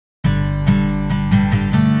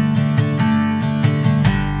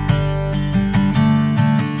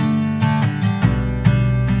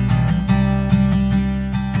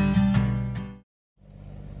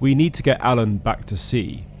We need to get Alan back to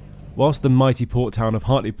sea. Whilst the mighty port town of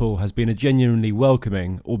Hartlepool has been a genuinely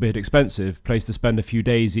welcoming, albeit expensive, place to spend a few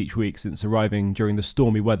days each week since arriving during the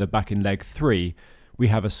stormy weather back in leg 3, we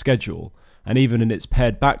have a schedule, and even in its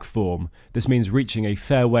pared back form, this means reaching a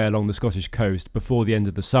fair way along the Scottish coast before the end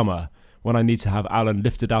of the summer, when I need to have Alan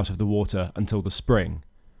lifted out of the water until the spring.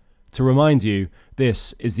 To remind you,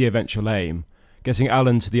 this is the eventual aim, getting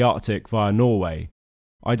Alan to the Arctic via Norway.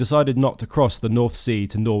 I decided not to cross the North Sea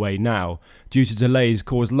to Norway now, due to delays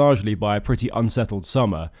caused largely by a pretty unsettled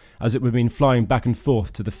summer, as it would mean flying back and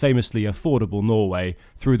forth to the famously affordable Norway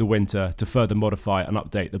through the winter to further modify and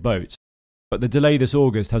update the boat. But the delay this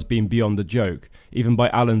August has been beyond a joke, even by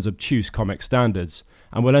Alan's obtuse comic standards,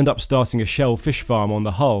 and we'll end up starting a shell fish farm on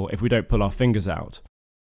the Hull if we don't pull our fingers out.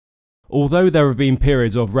 Although there have been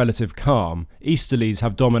periods of relative calm, easterlies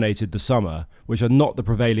have dominated the summer, which are not the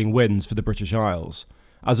prevailing winds for the British Isles.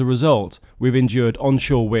 As a result, we've endured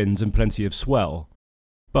onshore winds and plenty of swell.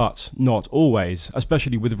 But not always,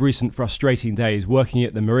 especially with recent frustrating days working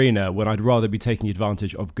at the marina when I'd rather be taking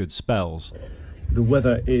advantage of good spells. The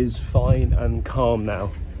weather is fine and calm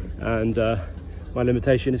now, and my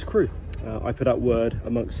limitation is crew. I put out word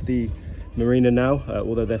amongst the marina now,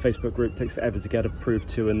 although their Facebook group takes forever to get approved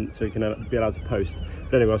to, and so you can be allowed to post.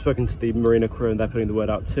 But anyway, I've spoken to the marina crew and they're putting the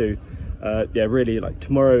word out too. Yeah, really, like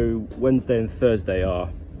tomorrow, Wednesday and Thursday are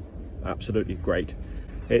absolutely great.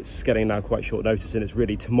 It's getting now quite short notice, and it's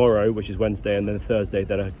really tomorrow, which is Wednesday, and then Thursday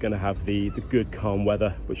that are going to have the good calm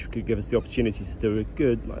weather, which could give us the opportunity to do a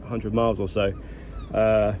good 100 miles or so.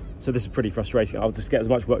 So this is pretty frustrating. I'll just get as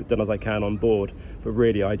much work done as I can on board, but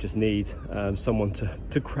really I just need someone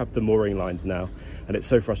to grab the mooring lines now, and it's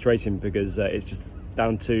so frustrating because it's just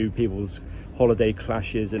down to people's holiday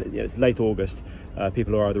clashes, and it's late August.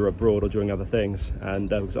 People are either abroad or doing other things, and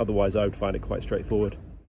because otherwise I would find it quite straightforward.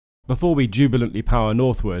 Before we jubilantly power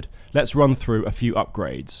northward, let's run through a few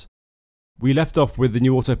upgrades. We left off with the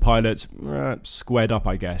new autopilot squared up,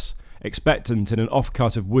 I guess, expectant in an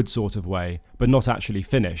off-cut of wood sort of way, but not actually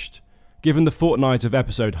finished. Given the fortnight of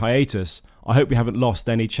episode hiatus, I hope we haven't lost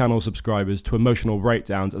any channel subscribers to emotional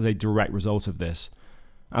breakdowns as a direct result of this.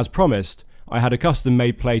 As promised, I had a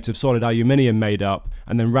custom-made plate of solid aluminium made up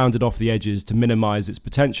and then rounded off the edges to minimise its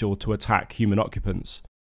potential to attack human occupants.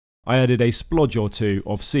 I added a splodge or two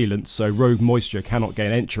of sealant so rogue moisture cannot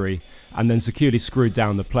gain entry, and then securely screwed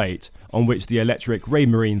down the plate, on which the electric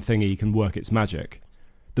Raymarine thingy can work its magic.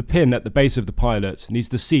 The pin at the base of the pilot needs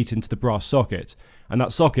to seat into the brass socket, and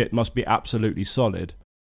that socket must be absolutely solid.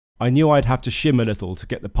 I knew I'd have to shim a little to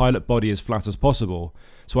get the pilot body as flat as possible,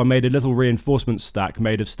 so I made a little reinforcement stack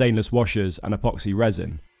made of stainless washers and epoxy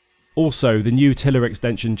resin. Also, the new tiller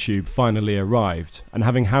extension tube finally arrived, and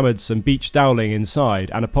having hammered some beach dowling inside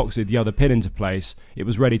and epoxied the other pin into place, it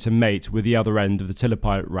was ready to mate with the other end of the tiller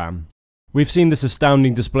pilot ram. We've seen this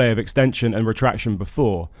astounding display of extension and retraction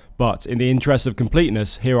before, but in the interest of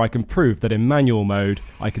completeness, here I can prove that in manual mode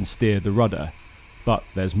I can steer the rudder. But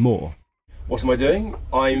there's more. What am I doing?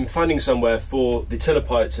 I'm finding somewhere for the tiller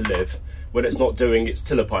pilot to live when it's not doing its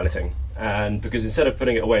tiller piloting. And because instead of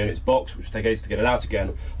putting it away in its box, which will take ages to get it out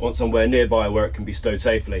again, I want somewhere nearby where it can be stowed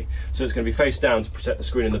safely. So it's going to be face down to protect the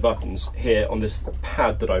screen and the buttons here on this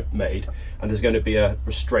pad that I've made, and there's going to be a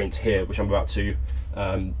restraint here which I'm about to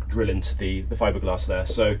drill into the fiberglass there.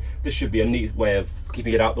 So this should be a neat way of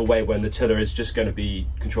keeping it out of the way when the tiller is just going to be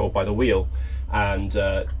controlled by the wheel, and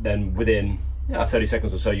then within 30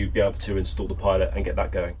 seconds or so you'd be able to install the pilot and get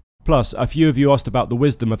that going. Plus, a few of you asked about the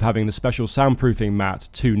wisdom of having the special soundproofing mat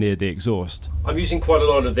too near the exhaust. I'm using quite a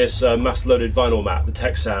lot of this mass-loaded vinyl mat, the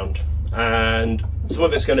Tech Sound, and some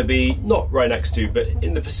of it's going to be not right next to, but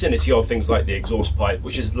in the vicinity of things like the exhaust pipe,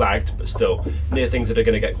 which is lagged, but still near things that are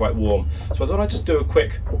going to get quite warm. So I thought I'd just do a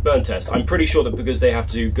quick burn test. I'm pretty sure that because they have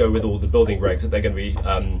to go with all the building regs, that they're going to be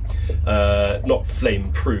not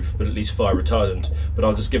flame-proof, but at least fire retardant. But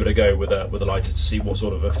I'll just give it a go with a lighter to see what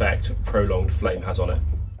sort of effect prolonged flame has on it.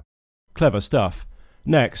 Clever stuff.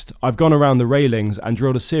 Next, I've gone around the railings and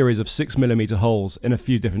drilled a series of 6mm holes in a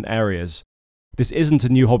few different areas. This isn't a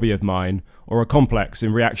new hobby of mine, or a complex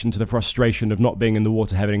in reaction to the frustration of not being in the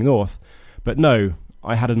water heading north, but no,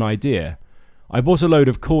 I had an idea. I bought a load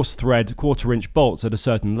of coarse thread 1/4-inch bolts at a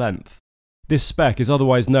certain length. This spec is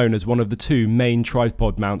otherwise known as one of the two main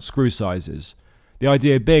tripod mount screw sizes. The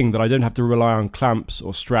idea being that I don't have to rely on clamps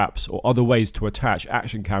or straps or other ways to attach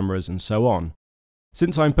action cameras and so on.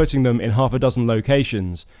 Since I'm putting them in half a dozen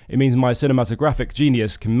locations, it means my cinematographic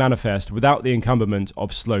genius can manifest without the encumberment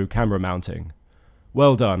of slow camera mounting.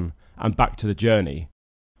 Well done, and back to the journey.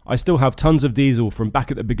 I still have tons of diesel from back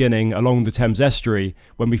at the beginning along the Thames estuary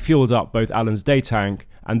when we fueled up both Alan's day tank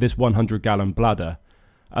and this 100-gallon bladder.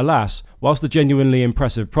 Alas, whilst a genuinely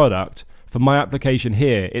impressive product, for my application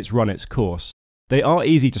here it's run its course. They are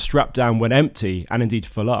easy to strap down when empty and indeed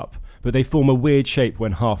full up, but they form a weird shape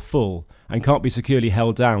when half full and can't be securely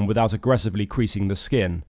held down without aggressively creasing the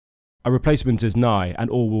skin. A replacement is nigh and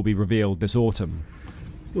all will be revealed this autumn.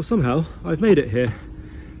 Well, somehow I've made it here.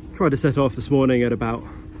 Tried to set off this morning at about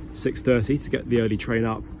 6:30 to get the early train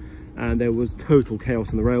up, and there was total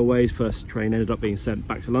chaos on the railways. First train ended up being sent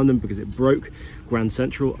back to London because it broke. Grand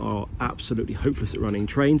Central are absolutely hopeless at running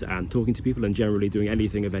trains and talking to people and generally doing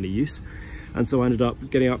anything of any use. And so I ended up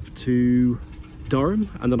getting up to Durham,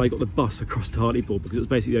 and then I got the bus across to Hartlepool because it was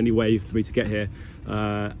basically the only way for me to get here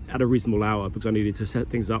at a reasonable hour, because I needed to set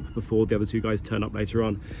things up before the other two guys turn up later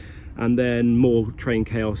on. And then more train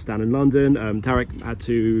chaos down in London. Tarek had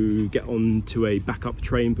to get on to a backup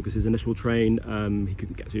train because his initial train he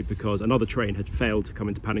couldn't get to because another train had failed to come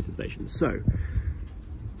into Paddington Station. So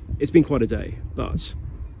it's been quite a day, but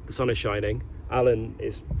the sun is shining. Alan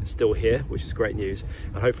is still here, which is great news,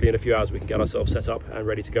 and hopefully in a few hours we can get ourselves set up and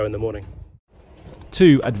ready to go in the morning.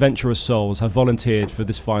 Two adventurous souls have volunteered for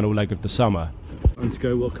this final leg of the summer. I'm to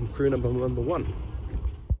go welcome crew number one.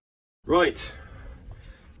 Right.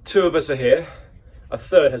 Two of us are here. A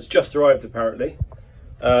third has just arrived apparently.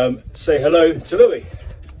 Say hello to Louis.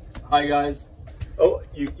 Hi guys. Oh,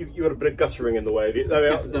 you got a bit of guttering in the way. There we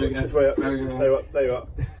are. There we go. There you are.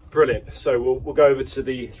 Brilliant. So we'll go over to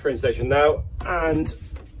the train station now and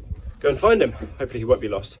go and find him. Hopefully he won't be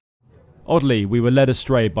lost. Oddly, we were led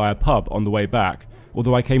astray by a pub on the way back,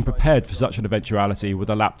 although I came prepared for such an eventuality with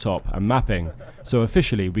a laptop and mapping, so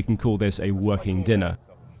officially we can call this a working dinner.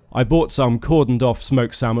 I bought some cordoned off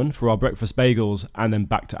smoked salmon for our breakfast bagels and then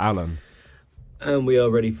back to Alan. And we are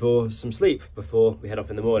ready for some sleep before we head off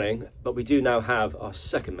in the morning, but we do now have our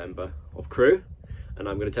second member of crew, and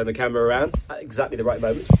I'm going to turn the camera around at exactly the right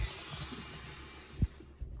moment.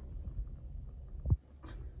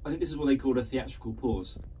 I think this is what they call a theatrical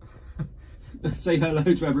pause. Say hello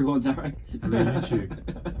to everyone, Tarek. Hello, YouTube.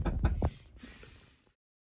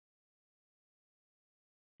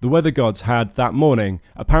 The weather gods had, that morning,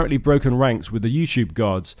 apparently broken ranks with the YouTube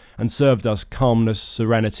gods and served us calmness,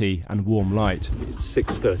 serenity and warm light. It's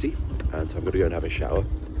 6:30 and I'm going to go and have a shower.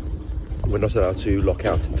 We're not allowed to lock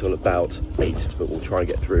out until about 8, but we'll try and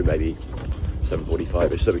get through maybe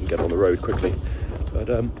 7:45ish so we can get on the road quickly. But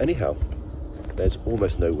anyhow, there's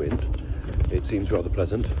almost no wind. It seems rather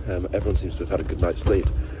pleasant. Everyone seems to have had a good night's sleep,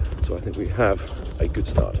 so I think we have a good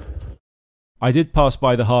start. I did pass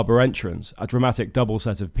by the harbour entrance, a dramatic double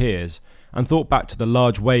set of piers, and thought back to the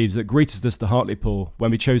large waves that greeted us to Hartlepool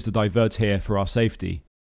when we chose to divert here for our safety.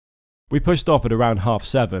 We pushed off at around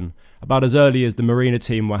 7:30, about as early as the marina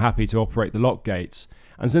team were happy to operate the lock gates,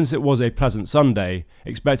 and since it was a pleasant Sunday,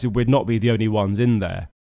 expected we'd not be the only ones in there.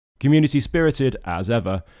 Community spirited, as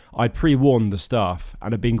ever, I'd pre-warned the staff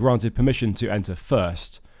and had been granted permission to enter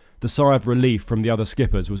first. The sigh of relief from the other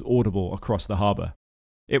skippers was audible across the harbour.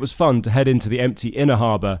 It was fun to head into the empty inner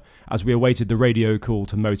harbour as we awaited the radio call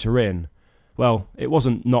to motor in. Well, it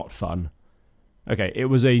wasn't not fun. Okay, it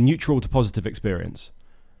was a neutral to positive experience.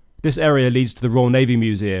 This area leads to the Royal Navy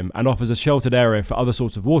Museum and offers a sheltered area for other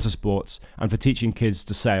sorts of water sports and for teaching kids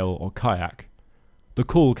to sail or kayak. The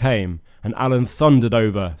call came, and Alan thundered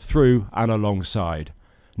over, through and alongside.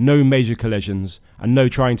 No major collisions, and no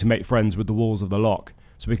trying to make friends with the walls of the lock,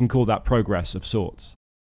 so we can call that progress of sorts.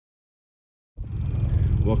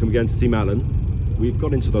 Welcome again to Team Alan. We've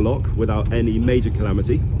got into the lock without any major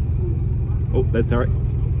calamity. Oh, there's Tarek.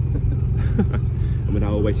 And we're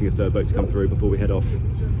now awaiting a third boat to come through before we head off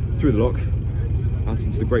through the lock out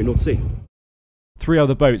into the Great North Sea. 3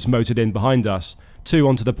 other boats motored in behind us, 2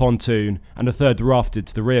 onto the pontoon and a third rafted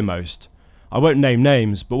to the rearmost. I won't name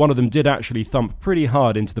names, but one of them did actually thump pretty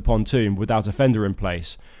hard into the pontoon without a fender in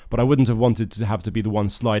place, but I wouldn't have wanted to have to be the one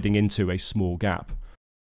sliding into a small gap.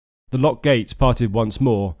 The lock gates parted once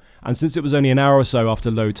more, and since it was only an hour or so after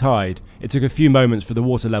low tide, it took a few moments for the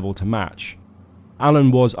water level to match.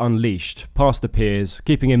 Alan was unleashed, past the piers,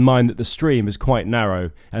 keeping in mind that the stream is quite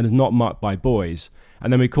narrow and is not marked by buoys,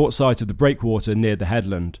 and then we caught sight of the breakwater near the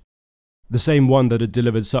headland. The same one that had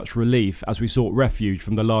delivered such relief as we sought refuge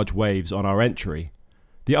from the large waves on our entry.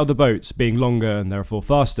 The other boats, being longer and therefore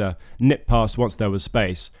faster, nipped past once there was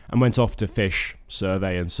space, and went off to fish,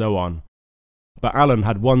 survey and so on. But Alan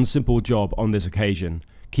had one simple job on this occasion: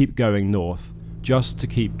 keep going north, just to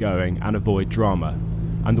keep going and avoid drama.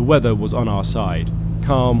 And the weather was on our side,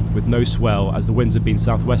 calm with no swell as the winds had been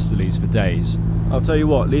southwesterlies for days. I'll tell you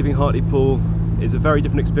what, leaving Hartlepool is a very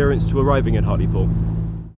different experience to arriving in Hartlepool.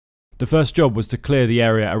 The first job was to clear the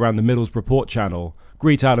area around the Middlesbrough Port Channel,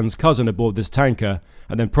 greet Alan's cousin aboard this tanker,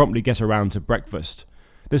 and then promptly get around to breakfast.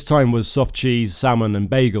 This time was soft cheese, salmon and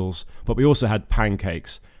bagels, but we also had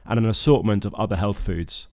pancakes and an assortment of other health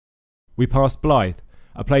foods. We passed Blyth,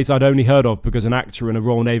 a place I'd only heard of because an actor in a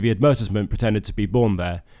Royal Navy advertisement pretended to be born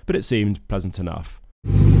there, but it seemed pleasant enough.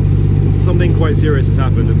 Something quite serious has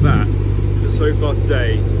happened, and that is that so far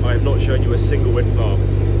today I have not shown you a single wind farm,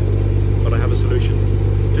 but I have a solution.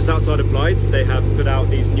 Just outside of Blyth they have put out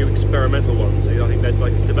these new experimental ones. I think they're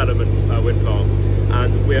like a development wind farm,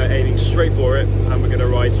 and we are aiming straight for it and we're going to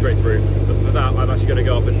ride straight through. But for that I'm actually going to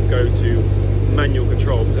go up and go to manual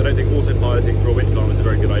control because I don't think autopiloting for a wind farm is a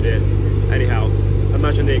very good idea. Anyhow,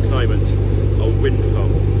 imagine the excitement, a wind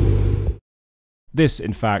farm. This,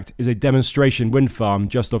 in fact, is a demonstration wind farm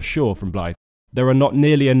just offshore from Blyth. There are not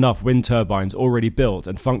nearly enough wind turbines already built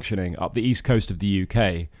and functioning up the east coast of the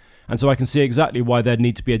UK, and so I can see exactly why there'd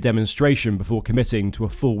need to be a demonstration before committing to a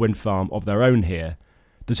full wind farm of their own here.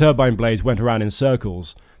 The turbine blades went around in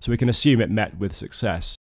circles, so we can assume it met with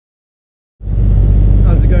success.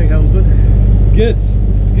 How's it going, helmsman? It's good,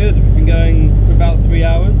 it's good. We've been going for about 3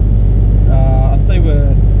 hours. I'd say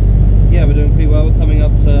we're doing pretty well. We're coming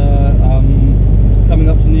up to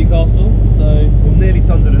Newcastle, so Well, nearly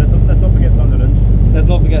Sunderland. Let's not forget Sunderland. let's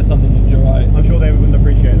not forget Sunderland. You're right. I'm sure they wouldn't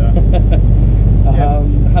appreciate that.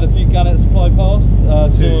 Had a few gannets fly past.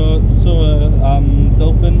 Saw a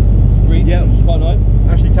dolphin breach, Yeah. which was quite nice.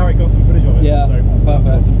 Actually, Tarek got some footage of it. Yeah, so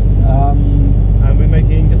perfect. Awesome. And we're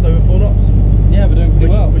making just over 4 knots. Yeah, we're doing pretty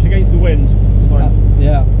well. Which against the wind is fine.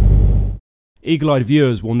 Yeah. Eagle-eyed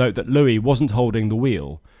viewers will note that Louis wasn't holding the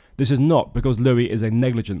wheel. This is not because Louis is a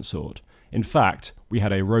negligent sort. In fact, we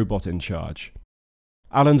had a robot in charge.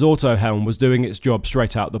 Alan's auto helm was doing its job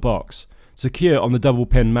straight out the box, secure on the double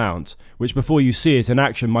pin mount, which before you see it in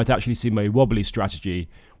action might actually seem a wobbly strategy.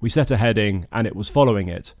 We set a heading and it was following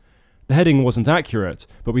it. The heading wasn't accurate,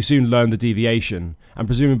 but we soon learned the deviation, and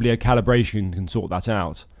presumably a calibration can sort that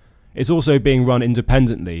out. It's also being run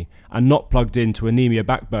independently and not plugged into a Nemea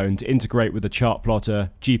backbone to integrate with a chart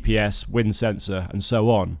plotter, GPS, wind sensor and so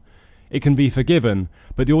on. It can be forgiven,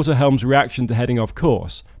 but the autohelm's reaction to heading off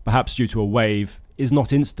course, perhaps due to a wave, is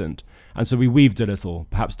not instant, and so we weaved a little,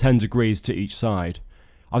 perhaps 10 degrees to each side.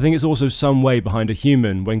 I think it's also some way behind a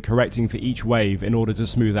human when correcting for each wave in order to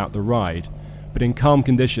smooth out the ride, but in calm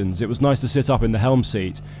conditions it was nice to sit up in the helm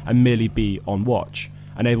seat and merely be on watch,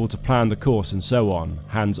 and able to plan the course and so on,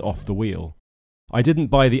 hands off the wheel. I didn't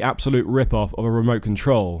buy the absolute rip-off of a remote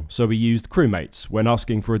control, so we used crewmates when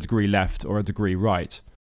asking for a degree left or a degree right.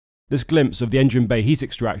 This glimpse of the engine bay heat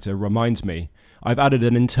extractor reminds me, I've added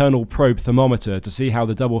an internal probe thermometer to see how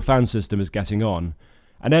the double fan system is getting on.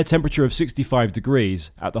 An air temperature of 65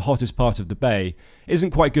 degrees at the hottest part of the bay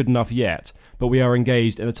isn't quite good enough yet, but we are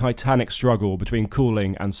engaged in a titanic struggle between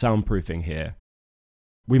cooling and soundproofing here.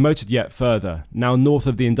 We motored yet further, now north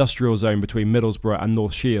of the industrial zone between Middlesbrough and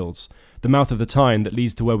North Shields, the mouth of the Tyne that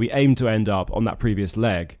leads to where we aimed to end up on that previous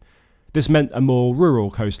leg. This meant a more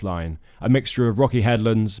rural coastline, a mixture of rocky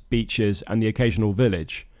headlands, beaches and the occasional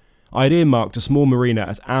village. I had earmarked a small marina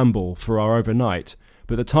at Amble for our overnight,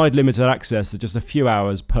 but the tide limited access to just a few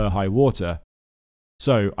hours per high water,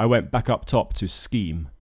 so I went back up top to scheme.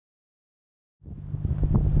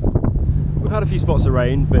 We've had a few spots of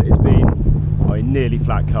rain, but it's been nearly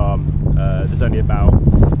flat calm. There's only about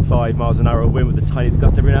 5 miles an hour of wind with a tiny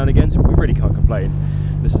gust every now and again, so we really can't complain.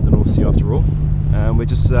 This is the North Sea after all. And we're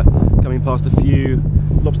just coming past a few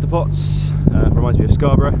lobster pots, reminds me of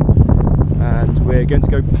Scarborough, and we're going to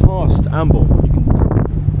go past Amble. You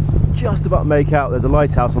can just about make out there's a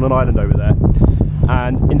lighthouse on an island over there,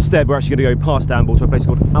 and instead we're actually going to go past Amble to a place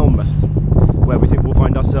called Almouth, where we think we'll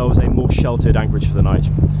find ourselves a more sheltered anchorage for the night,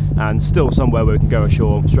 and still somewhere where we can go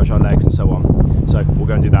ashore, stretch our legs and so on. So we'll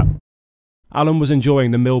go and do that. Alan was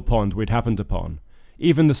enjoying the mill pond we'd happened upon.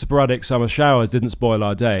 Even the sporadic summer showers didn't spoil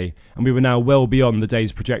our day, and we were now well beyond the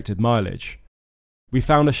day's projected mileage. We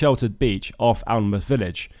found a sheltered beach off Almouth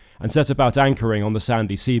village, and set about anchoring on the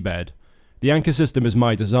sandy seabed. The anchor system is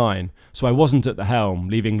my design, so I wasn't at the helm,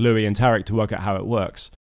 leaving Louis and Tarek to work out how it works.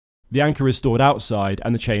 The anchor is stored outside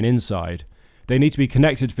and the chain inside. They need to be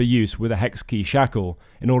connected for use with a hex key shackle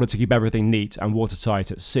in order to keep everything neat and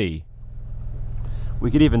watertight at sea. We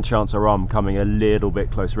could even chance our arm coming a little bit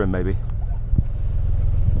closer in, maybe.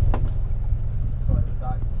 Sorry, is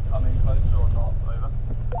that coming closer or not over?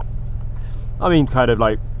 I mean, kind of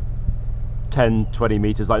like 10-20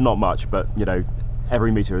 metres, like not much, but you know,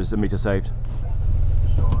 every metre is a metre saved.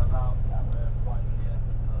 Sure about, yeah, we're right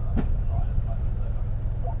here.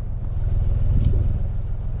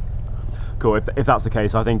 Cool, if that's the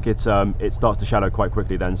case, I think it starts to shallow quite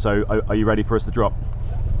quickly then, so are you ready for us to drop?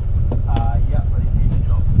 Yeah, ready for you to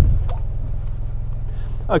drop.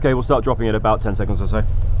 Okay, we'll start dropping in about 10 seconds or so.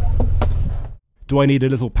 Do I need a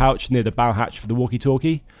little pouch near the bow hatch for the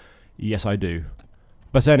walkie-talkie? Yes, I do.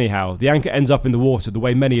 But anyhow, the anchor ends up in the water the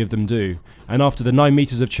way many of them do, and after the 9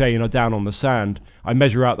 meters of chain are down on the sand, I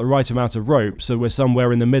measure out the right amount of rope so we're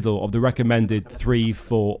somewhere in the middle of the recommended 3,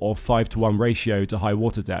 4 or 5 to 1 ratio to high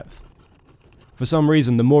water depth. For some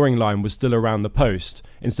reason the mooring line was still around the post,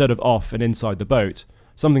 instead of off and inside the boat,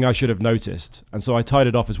 something I should have noticed, and so I tied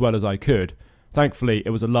it off as well as I could. Thankfully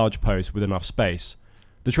it was a large post with enough space.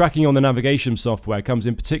 The tracking on the navigation software comes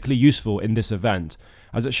in particularly useful in this event,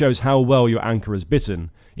 as it shows how well your anchor is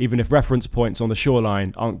bitten, even if reference points on the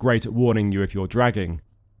shoreline aren't great at warning you if you're dragging.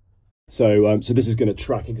 So this is going to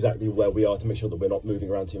track exactly where we are to make sure that we're not moving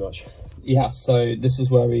around too much. Yeah, so this is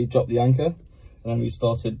where we dropped the anchor, and then we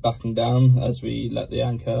started backing down as we let the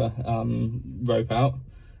anchor rope out,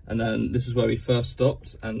 and then this is where we first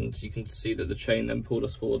stopped, and you can see that the chain then pulled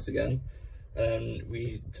us forwards again. And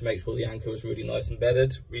to make sure the anchor was really nice and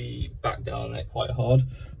bedded, we backed down on it quite hard,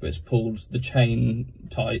 which pulled the chain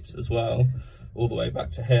tight as well, all the way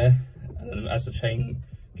back to here. And then as the chain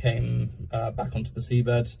came back onto the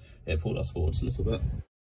seabed, it pulled us forwards a little bit.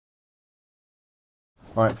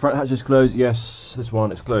 Alright, front hatch is closed, yes. This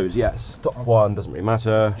one is closed, yes. Top one, doesn't really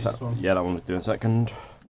matter. That one will do in a second.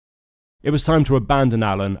 It was time to abandon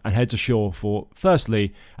Alan and head to shore for,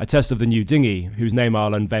 firstly, a test of the new dinghy, whose name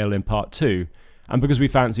I'll unveil in part 2, and because we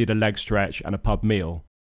fancied a leg stretch and a pub meal.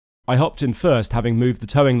 I hopped in first, having moved the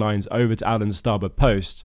towing lines over to Alan's starboard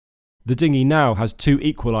post. The dinghy now has 2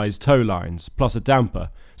 equalised tow lines, plus a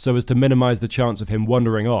damper, so as to minimise the chance of him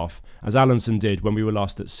wandering off, as Alanson did when we were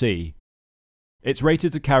last at sea. It's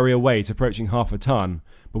rated to carry a weight approaching 1/2 ton,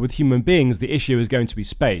 but with human beings the issue is going to be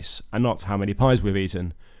space, and not how many pies we've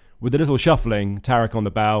eaten. With a little shuffling, Tarek on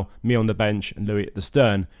the bow, me on the bench and Louis at the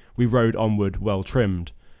stern, we rowed onward well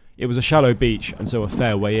trimmed. It was a shallow beach and so a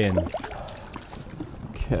fair way in.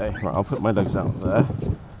 Okay, right, I'll put my legs out there.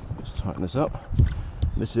 Just tighten this up.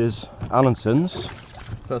 This is Alanson's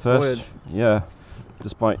First voyage. Yeah,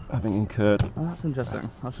 despite having incurred... Oh, that's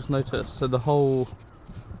interesting. I've just noticed. So the whole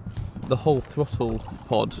throttle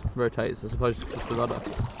pod rotates as opposed to just the rudder.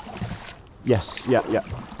 Yes, yeah.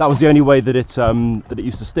 That was the only way that it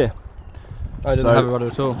used to steer. I didn't have a rudder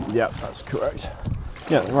at all. Yeah, that's correct.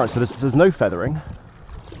 Yeah, right. So there's no feathering.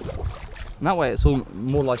 And that way, it's all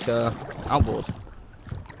more like a outboard.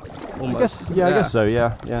 Almost. I guess so.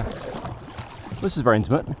 Yeah. This is very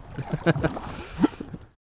intimate.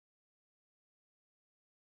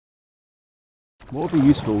 What would be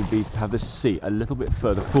useful would be to have this seat a little bit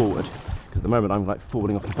further forward, because at the moment I'm like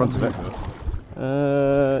falling off the front of it.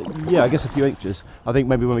 Yeah, I guess a few inches. I think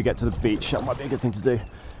maybe when we get to the beach that might be a good thing to do,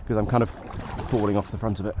 because I'm kind of falling off the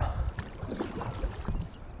front of it.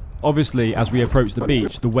 Obviously, as we approached the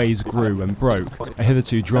beach, the waves grew and broke. A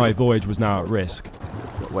hitherto dry voyage was now at risk.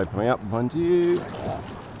 Got a wave coming up behind you.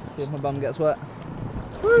 See if my bum gets wet.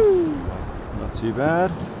 Woo! Not too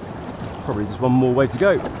bad. Probably just one more wave to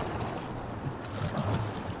go.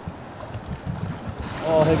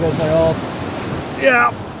 Oh, here goes my arse.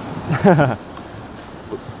 Yeah!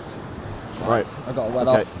 Right. I got a wet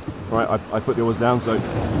ass. Right, I put the oars down, so...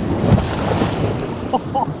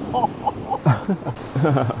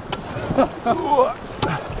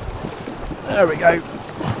 There we go.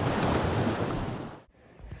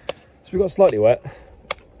 So we got slightly wet,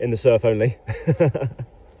 in the surf only.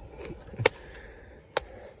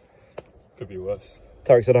 Could be worse.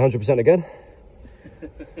 Tarek's at 100% again.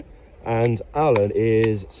 And Alan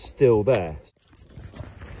is still there.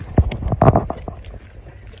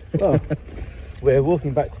 Well, we're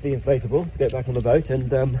walking back to the inflatable to get back on the boat,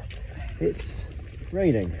 and it's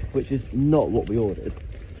raining, which is not what we ordered.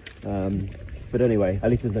 But anyway, at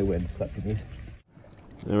least there's no wind, so that's good news.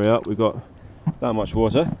 There we are, we've got that much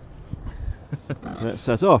water. Let's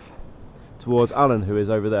set off towards Alan, who is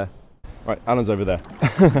over there. Right, Alan's over there.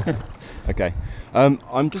 Okay,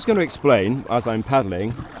 I'm just going to explain, as I'm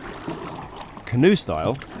paddling, canoe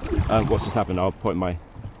style, what's just happened. I'll point my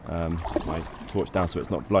my torch down so it's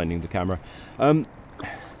not blinding the camera.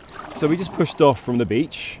 So we just pushed off from the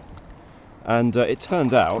beach, and it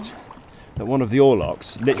turned out that one of the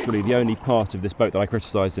oarlocks, literally the only part of this boat that I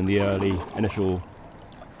criticised in the early initial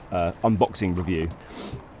unboxing review,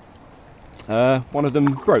 one of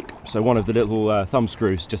them broke. So one of the little thumb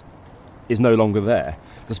screws just is no longer there,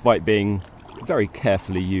 despite being very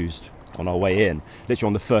carefully used on our way in, literally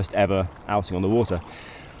on the first ever outing on the water.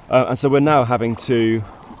 And so we're now having to,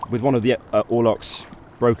 with one of the oarlocks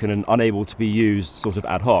broken and unable to be used sort of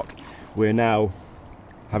ad hoc, we're now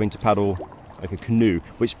having to paddle like a canoe,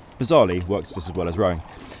 which bizarrely works just as well as rowing.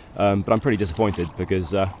 But I'm pretty disappointed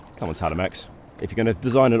because, come on Talamex, if you're going to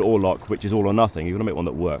design an oar-lock, which is all or nothing, you've got to make one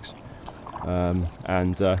that works.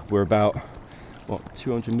 We're about, what,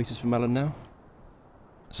 200 metres from Alan now?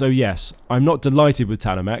 So yes, I'm not delighted with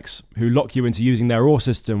Tanamex, who lock you into using their oar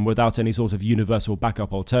system without any sort of universal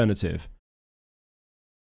backup alternative.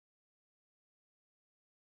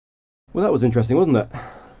 Well, that was interesting, wasn't it?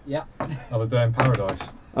 Yeah. Another day in paradise.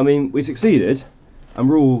 I mean, we succeeded, and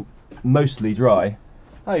we're all mostly dry.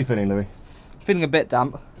 How are you feeling, Louis? Feeling a bit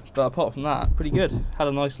damp, but apart from that, pretty good. Had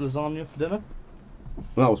a nice lasagna for dinner.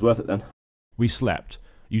 Well, that was worth it then. We slept.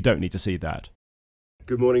 You don't need to see that.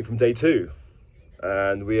 Good morning from day 2.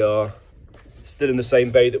 And we are still in the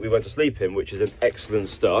same bay that we went to sleep in, which is an excellent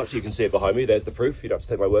start. You can see it behind me. There's the proof. You don't have to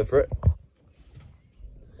take my word for it.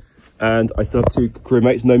 And I still have 2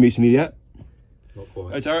 crewmates. No mutiny yet. Not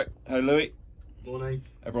quite. Hey, Tarek. Hey, Louis. Morning.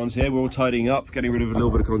 Everyone's here. We're all tidying up, getting rid of a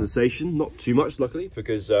little bit of condensation. Not too much, luckily,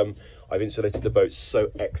 because I've insulated the boat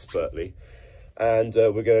so expertly. And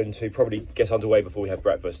we're going to probably get underway before we have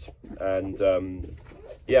breakfast. And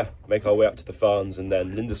yeah, make our way up to the Farnes and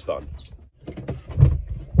then Lindisfarne.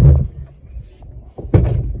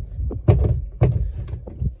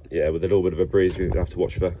 Yeah, with a little bit of a breeze, we have to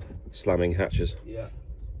watch for slamming hatches. Yeah.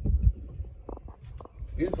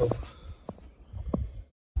 Beautiful.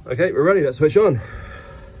 Okay, we're ready. Let's switch on.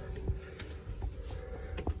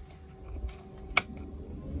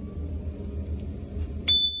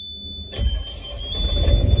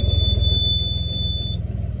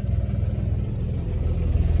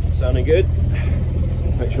 Sounding good.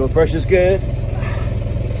 Make sure the pressure's good.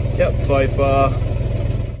 Yep, 5 bar.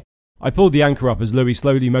 I pulled the anchor up as Louis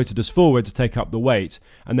slowly motored us forward to take up the weight,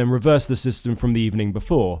 and then reversed the system from the evening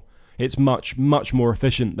before. It's much more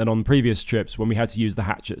efficient than on previous trips when we had to use the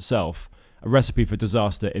hatch itself, a recipe for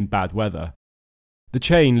disaster in bad weather. The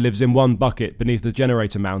chain lives in one bucket beneath the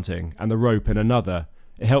generator mounting, and the rope in another.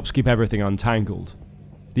 It helps keep everything untangled.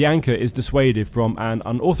 The anchor is dissuaded from an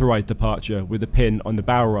unauthorised departure with a pin on the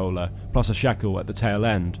bow roller, plus a shackle at the tail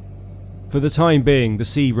end. For the time being, the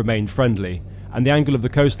sea remained friendly, and the angle of the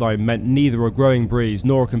coastline meant neither a growing breeze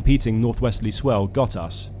nor a competing northwesterly swell got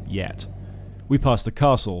us, yet. We passed the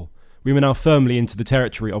castle. We were now firmly into the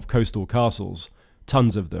territory of coastal castles.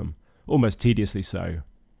 Tons of them. Almost tediously so.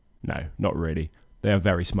 No, not really. They are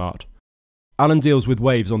very smart. Alan deals with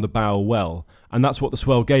waves on the bow well, and that's what the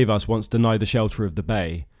swell gave us once denied the shelter of the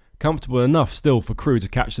bay. Comfortable enough still for crew to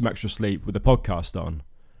catch some extra sleep with the podcast on.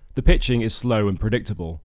 The pitching is slow and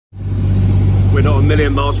predictable. We're not a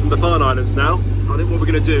million miles from the Farne Islands now. I think what we're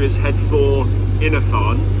going to do is head for Inner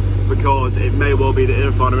Farne, because it may well be that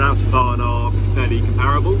Inner Farne and Outer Farne are fairly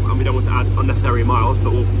comparable, and we don't want to add unnecessary miles,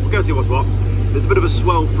 but we'll go see what's what. There's a bit of a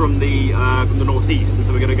swell from the northeast, and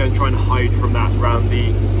so we're going to go and try and hide from that around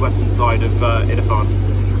the western side of Inner Farne.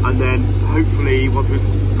 And then hopefully, once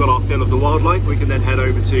we've got our fill of the wildlife, we can then head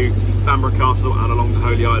over to Bamborough Castle and along to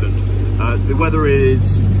Holy Island. The weather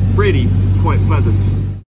is really quite pleasant.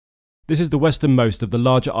 This is the westernmost of the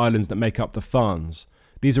larger islands that make up the Farnes.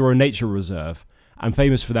 These are a nature reserve, and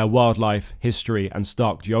famous for their wildlife, history and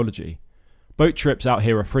stark geology. Boat trips out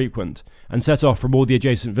here are frequent, and set off from all the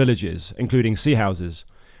adjacent villages, including sea houses.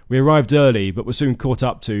 We arrived early, but were soon caught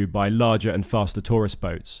up to by larger and faster tourist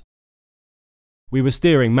boats. We were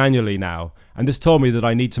steering manually now, and this told me that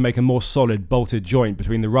I need to make a more solid bolted joint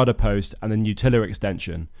between the rudder post and the new tiller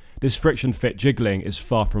extension. This friction-fit jiggling is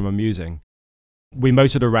far from amusing. We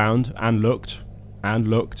motored around, and looked.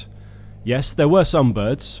 Yes, there were some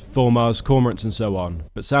birds, fulmars, cormorants and so on,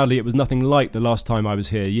 but sadly it was nothing like the last time I was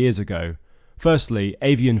here years ago. Firstly,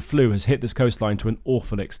 avian flu has hit this coastline to an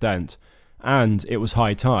awful extent, and it was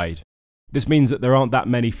high tide. This means that there aren't that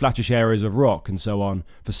many flattish areas of rock and so on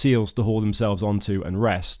for seals to haul themselves onto and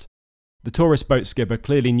rest. The tourist boat skipper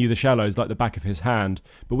clearly knew the shallows like the back of his hand,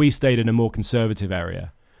 but we stayed in a more conservative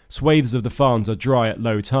area. Swathes of the Farnes are dry at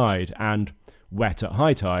low tide and wet at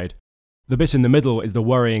high tide. The bit in the middle is the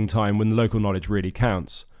worrying time when the local knowledge really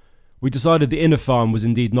counts. We decided the Inner Farne was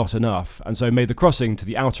indeed not enough, and so made the crossing to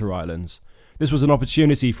the outer islands. This was an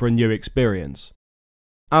opportunity for a new experience.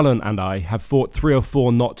 Alan and I have fought 3 or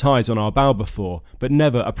 4 knot tides on our bow before, but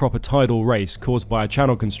never a proper tidal race caused by a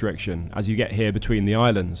channel constriction, as you get here between the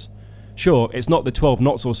islands. Sure, it's not the 12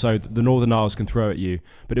 knots or so that the Northern Isles can throw at you,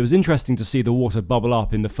 but it was interesting to see the water bubble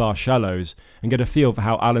up in the far shallows, and get a feel for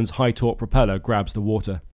how Alan's high-torque propeller grabs the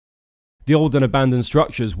water. The old and abandoned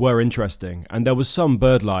structures were interesting, and there was some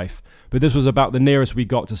bird life, but this was about the nearest we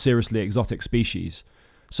got to seriously exotic species.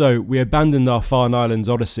 So we abandoned our Farne Islands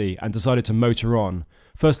odyssey and decided to motor on,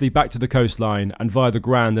 firstly back to the coastline and via the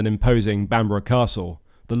grand and imposing Bamborough Castle,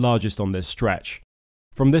 the largest on this stretch.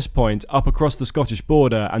 From this point, up across the Scottish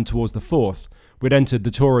border and towards the Forth, we'd entered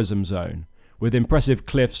the tourism zone. With impressive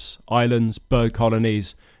cliffs, islands, bird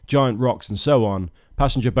colonies, giant rocks and so on,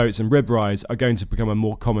 passenger boats and rib rides are going to become a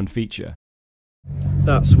more common feature.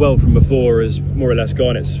 That swell from before is more or less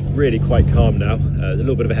gone. It's really quite calm now. There's a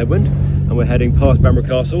little bit of a headwind, and we're heading past Bamburgh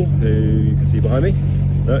Castle, who you can see behind me.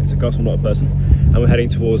 No, it's a castle, not a person. And we're heading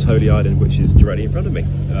towards Holy Island, which is directly in front of me.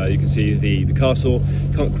 You can see the castle.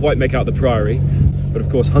 Can't quite make out the priory, but of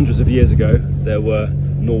course hundreds of years ago there were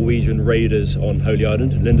Norwegian raiders on Holy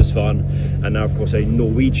Island, Lindisfarne, and now of course a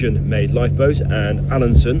Norwegian-made lifeboat, and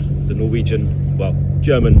Allensen, the Norwegian, well,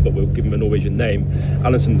 German, but we'll give him a Norwegian name,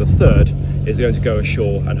 Allensen III, is going to go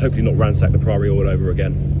ashore and hopefully not ransack the priory all over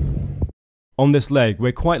again. On this leg,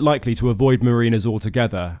 we're quite likely to avoid marinas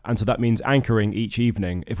altogether, and so that means anchoring each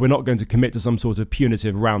evening if we're not going to commit to some sort of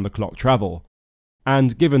punitive round-the-clock travel.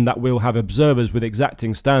 And given that we'll have observers with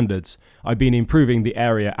exacting standards, I've been improving the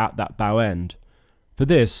area at that bow end. For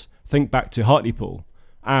this, think back to Hartlepool,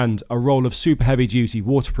 and a roll of super heavy-duty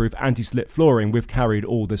waterproof anti-slip flooring we've carried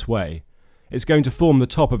all this way. It's going to form the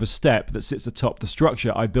top of a step that sits atop the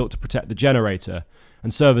structure I built to protect the generator,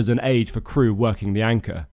 and serve as an aid for crew working the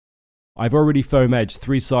anchor. I've already foam edged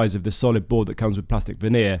 3 sides of this solid board that comes with plastic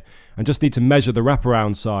veneer, and just need to measure the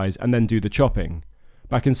wraparound size and then do the chopping.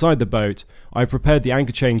 Back inside the boat, I've prepared the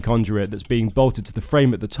anchor chain conduit that's being bolted to the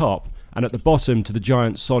frame at the top, and at the bottom to the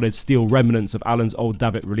giant solid steel remnants of Alan's old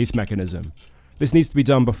davit release mechanism. This needs to be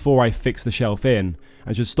done before I fix the shelf in,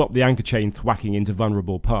 and should stop the anchor chain thwacking into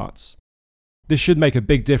vulnerable parts. This should make a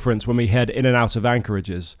big difference when we head in and out of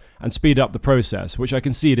anchorages, and speed up the process, which I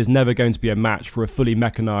concede is never going to be a match for a fully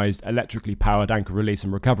mechanised, electrically powered anchor release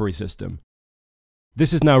and recovery system.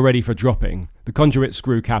 This is now ready for dropping, the conduit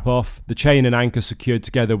screw cap off, the chain and anchor secured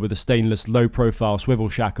together with a stainless low-profile swivel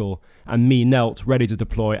shackle, and me knelt ready to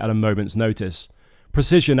deploy at a moment's notice.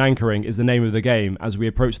 Precision anchoring is the name of the game as we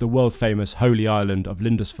approach the world-famous Holy Island of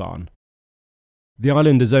Lindisfarne. The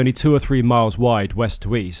island is only 2 or 3 miles wide west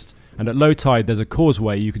to east, and at low tide there's a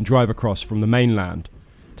causeway you can drive across from the mainland.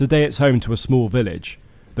 Today it's home to a small village,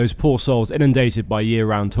 those poor souls inundated by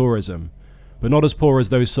year-round tourism. But not as poor as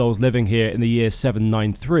those souls living here in the year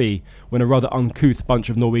 793, when a rather uncouth bunch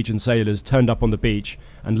of Norwegian sailors turned up on the beach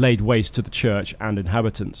and laid waste to the church and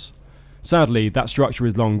inhabitants. Sadly, that structure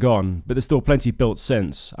is long gone, but there's still plenty built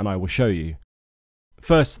since, and I will show you.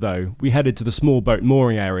 First though, we headed to the small boat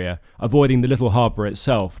mooring area, avoiding the little harbour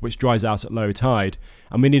itself, which dries out at low tide,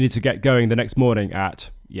 and we needed to get going the next morning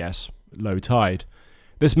at, yes, low tide.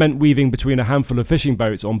 This meant weaving between a handful of fishing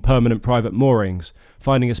boats on permanent private moorings,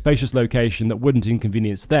 finding a spacious location that wouldn't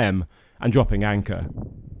inconvenience them, and dropping anchor.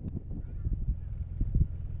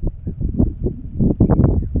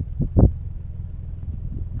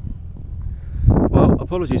 Well,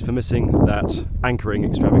 apologies for missing that anchoring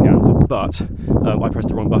extravaganza, but I pressed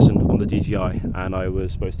the wrong button on the DJI and I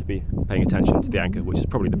was supposed to be paying attention to the anchor, which is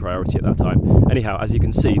probably the priority at that time. Anyhow, as you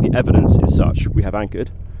can see, the evidence is such. We have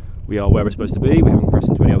anchored. We are where we're supposed to be, we haven't crossed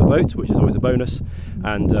into any other boats, which is always a bonus,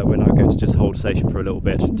 and we're now going to just hold station for a little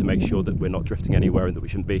bit to make sure that we're not drifting anywhere and that we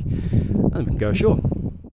shouldn't be, and we can go ashore.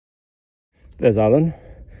 There's Alan,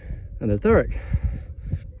 and there's Derek,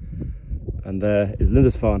 and there is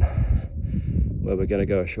Lindisfarne, where we're going to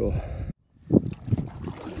go ashore.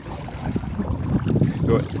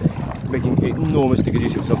 You're making enormously good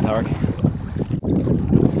use of yourself, Tarek.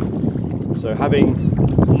 So having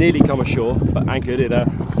nearly come ashore, but anchored in a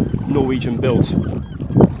Norwegian-built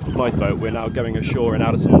lifeboat, we're now going ashore in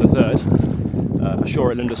Allensen III,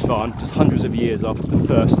 ashore at Lindisfarne, just hundreds of years after the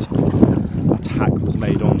first attack was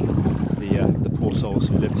made on the poor souls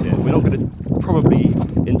who lived here. We're not going to probably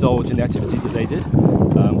indulge in the activities that they did.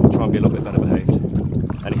 We'll try and be a little bit better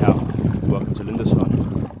behaved. Anyhow, welcome to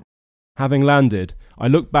Lindisfarne. Having landed, I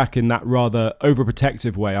look back in that rather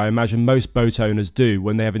overprotective way I imagine most boat owners do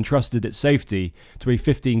when they have entrusted its safety to a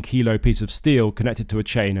 15-kilo piece of steel connected to a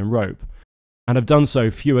chain and rope, and have done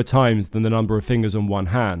so fewer times than the number of fingers on one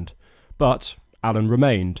hand. But Alan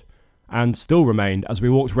remained, and still remained as we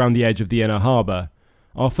walked round the edge of the inner harbour.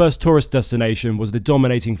 Our first tourist destination was the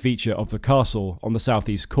dominating feature of the castle on the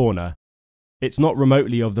southeast corner. It's not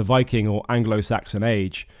remotely of the Viking or Anglo-Saxon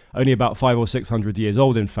age, only about 500 or 600 years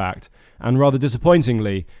old in fact, and rather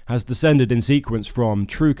disappointingly has descended in sequence from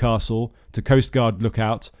true castle to Coast Guard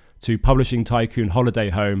lookout to publishing tycoon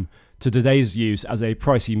holiday home to today's use as a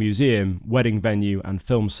pricey museum, wedding venue and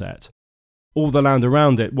film set. All the land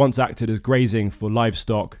around it once acted as grazing for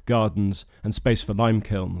livestock, gardens and space for lime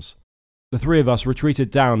kilns. The three of us retreated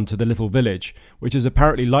down to the little village, which is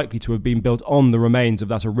apparently likely to have been built on the remains of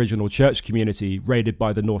that original church community raided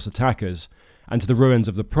by the Norse attackers, and to the ruins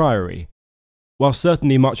of the priory. While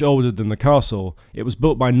certainly much older than the castle, it was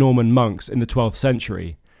built by Norman monks in the 12th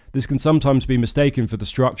century. This can sometimes be mistaken for the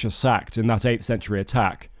structure sacked in that 8th century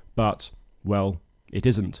attack, but, well, it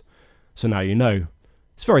isn't. So now you know.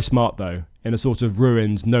 It's very smart though, in a sort of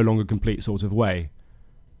ruined, no longer complete sort of way.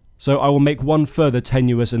 So I will make one further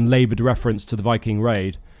tenuous and laboured reference to the Viking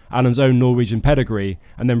raid, Alan's own Norwegian pedigree,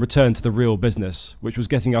 and then return to the real business, which was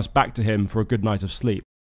getting us back to him for a good night of sleep.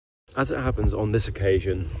 As it happens on this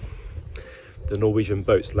occasion, the Norwegian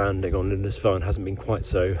boat's landing on Lindisfarne hasn't been quite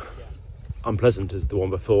so unpleasant as the one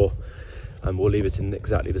before, and we'll leave it in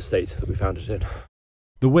exactly the state that we found it in.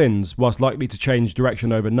 The winds, whilst likely to change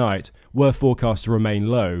direction overnight, were forecast to remain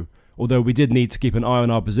low, although we did need to keep an eye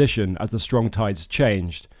on our position as the strong tides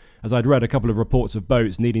changed, as I'd read a couple of reports of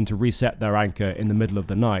boats needing to reset their anchor in the middle of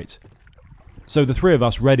the night. So the three of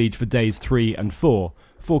us readied for days 3 and 4,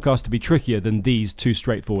 forecast to be trickier than these 2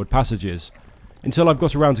 straightforward passages. Until I've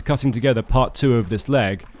got around to cutting together part 2 of this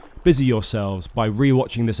leg, busy yourselves by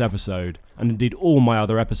re-watching this episode, and indeed all my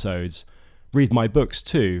other episodes. Read my books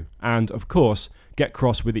too, and, of course, get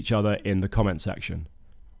cross with each other in the comment section.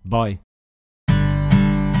 Bye.